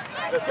 Chase.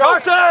 Let's go.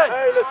 Carson.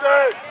 Hey,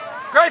 listen.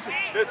 Grayson.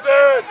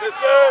 Listen.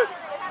 Listen.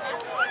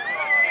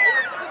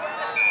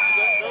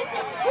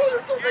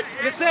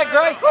 Get set,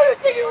 Gray. Who you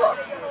think you are?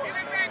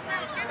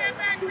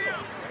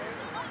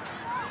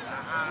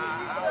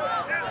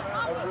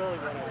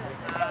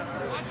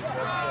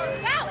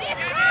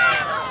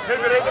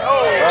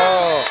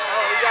 Oh.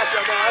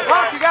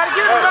 You gotta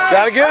get it right.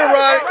 Gotta get it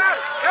right.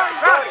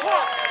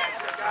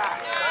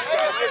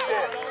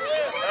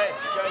 Hey,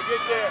 you gotta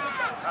get there.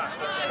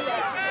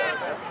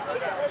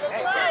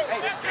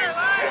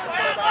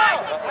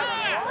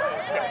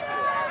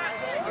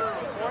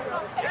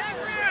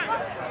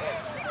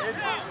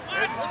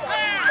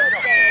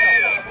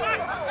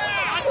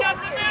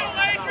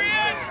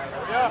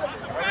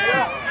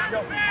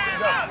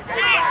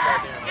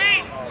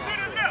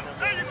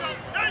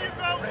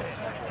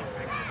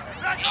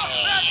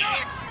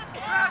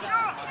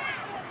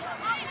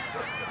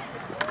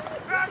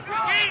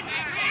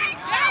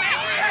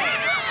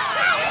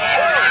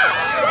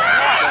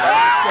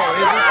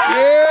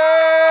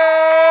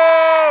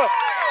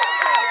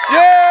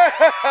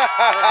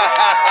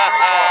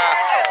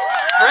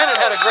 Brandon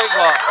had a great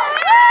block.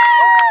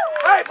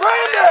 Hey,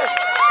 Brandon!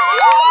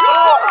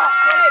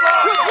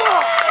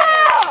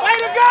 Way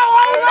to go!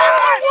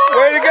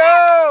 Way to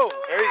go!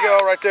 There you go,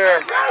 right there.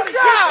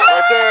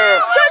 Right there.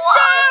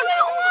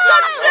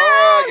 All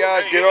right,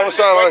 guys, get on the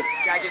sideline.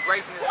 Gotta get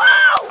Grayson.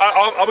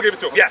 I'm gonna give it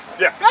to him. Yeah.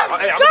 Hey, I'm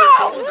gonna give it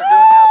to him.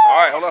 All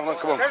right, hold on,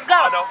 come on. Let's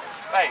go. No.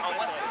 Hey.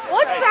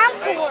 What's that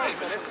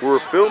for? We're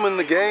filming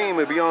the game.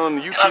 It'll be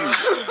on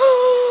YouTube.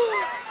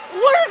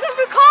 What is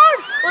it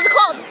called? What's it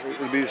called?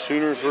 It'll be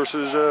Sooners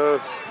versus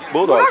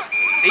Bulldogs.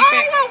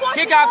 Defense.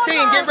 Kickoff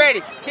team, get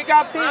ready.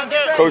 Kickoff team,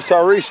 get ready. Coach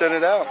Tyree sent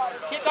it out.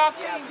 Kickoff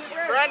team,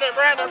 get ready.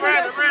 Brandon,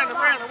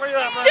 where you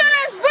at, man?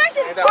 Sooners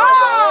versus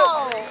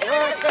Bulldogs.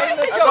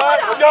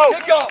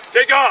 Let's go.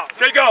 Take off.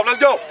 Let's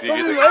go. Did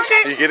you get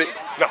it? Did you get it?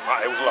 No,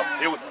 it was low.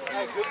 It was.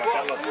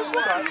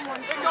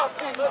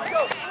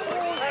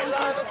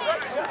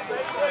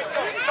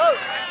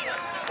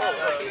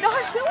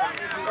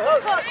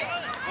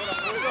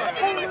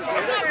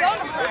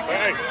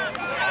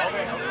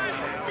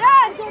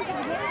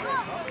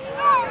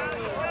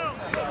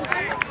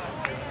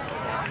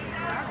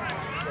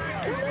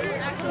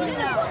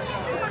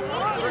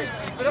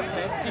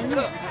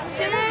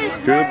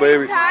 Good,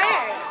 baby.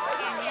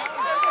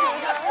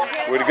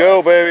 Way to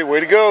go, baby. Way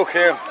to go,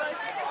 Cam.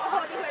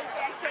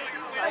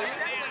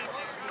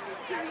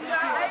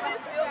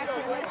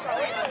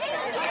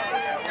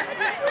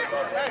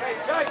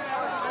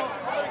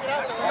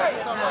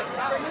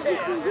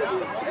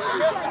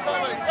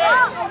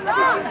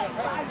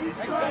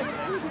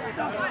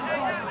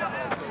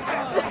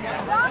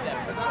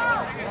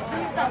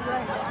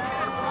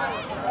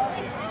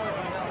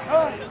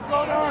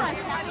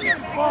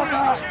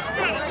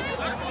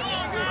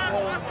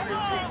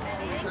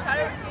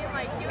 Tyree seemed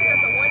like he was at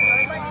the 1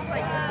 yard line. He's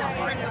like, this is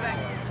far so back.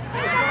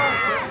 He's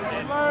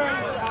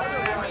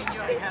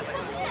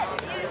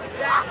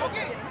that.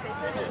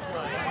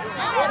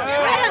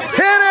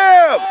 Hit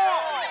him!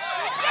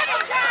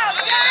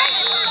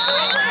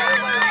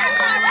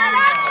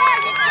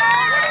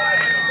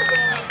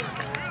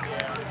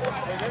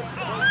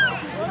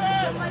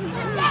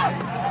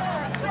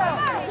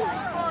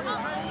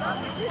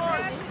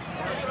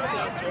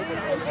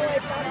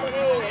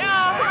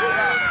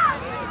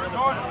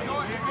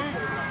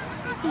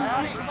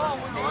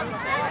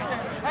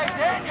 Hey,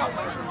 Daniel!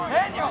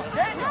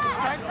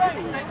 Same thing,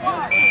 same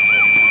wide.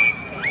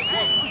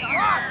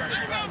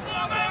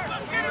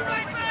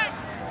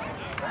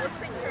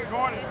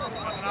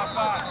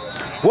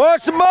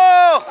 Watch the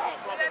ball!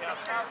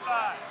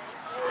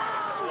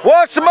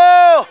 Watch the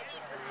ball!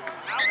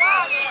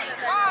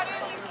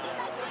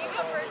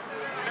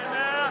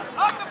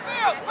 Up the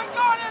field! Quit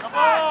going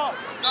inside!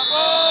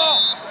 Inside!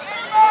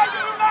 You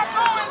do not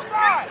go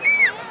inside!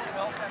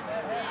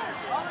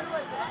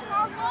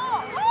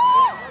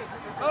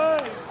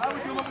 Hey, how we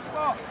doing with the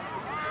ball?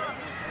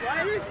 Why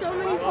are there so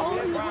many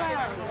holes in the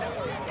ground?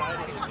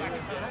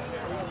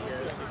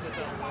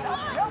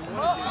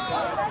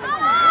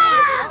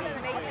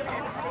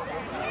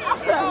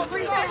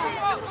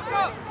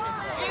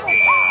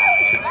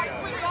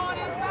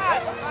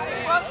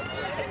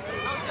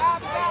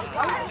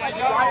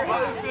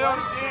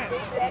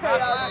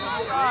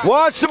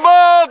 Watch the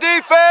ball,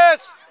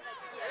 defense!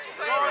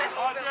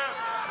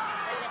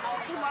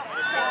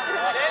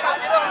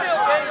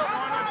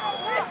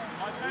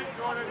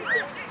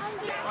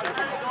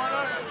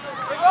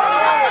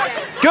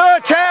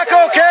 Good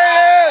tackle,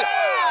 Kaden!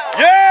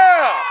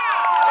 Yeah!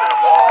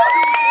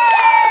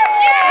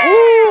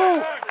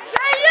 Woo!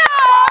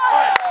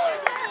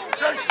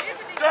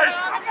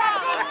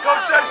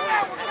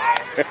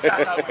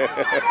 That's how we do it.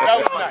 That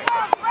was nice.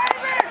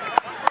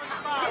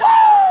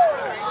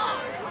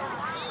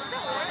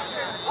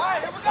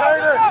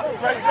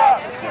 Great job.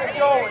 Keep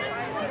going.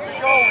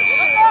 Keep going.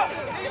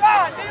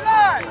 D-line,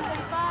 D-line.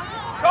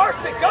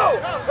 Carson, go!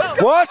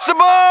 Watch the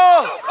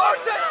ball!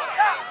 Carson!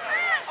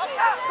 Up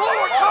top.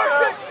 Forward,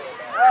 Carson!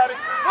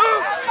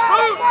 Move,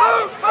 move,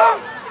 move,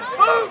 move,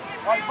 move.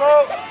 Watch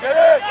move. Get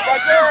in.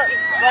 Right there.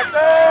 Right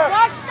there.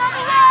 Watch the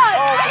line.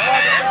 Oh, the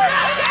back of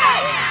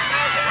that.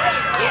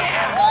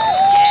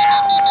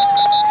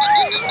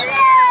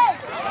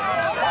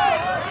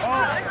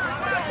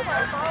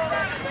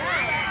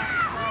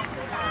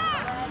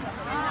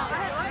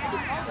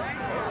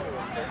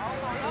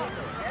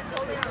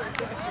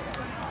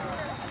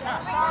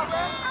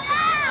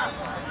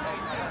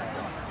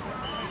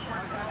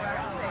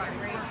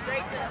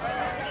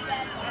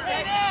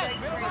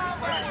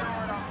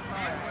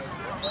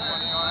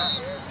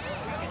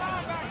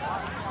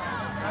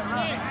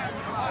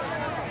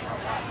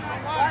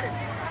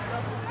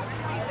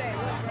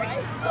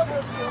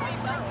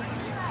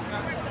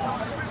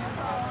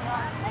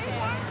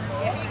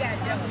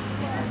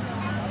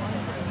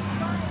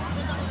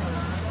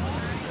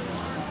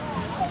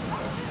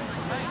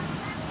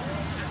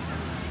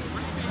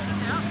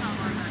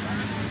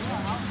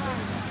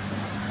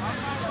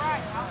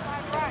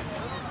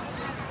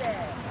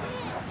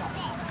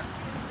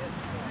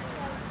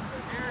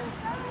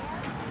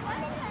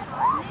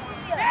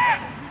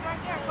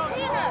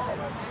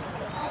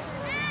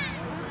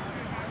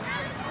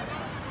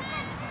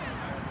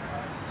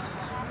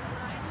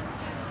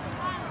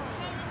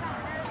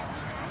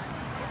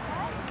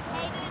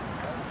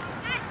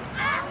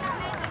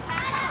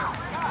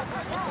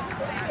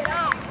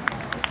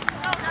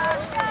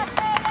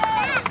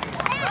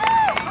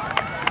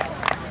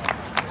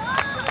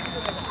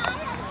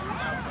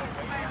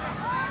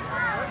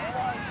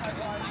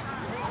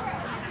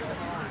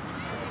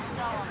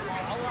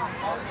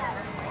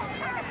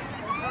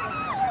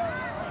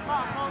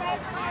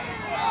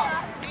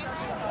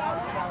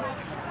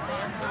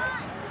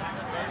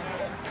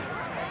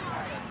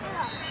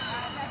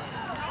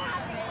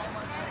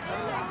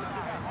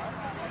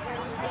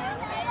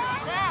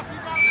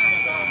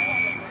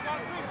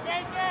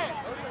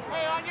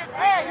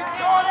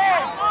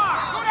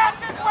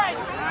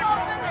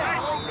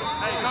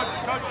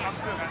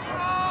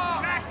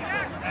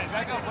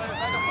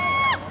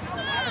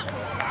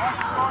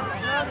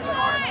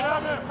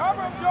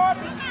 Cover him,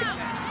 Jordan.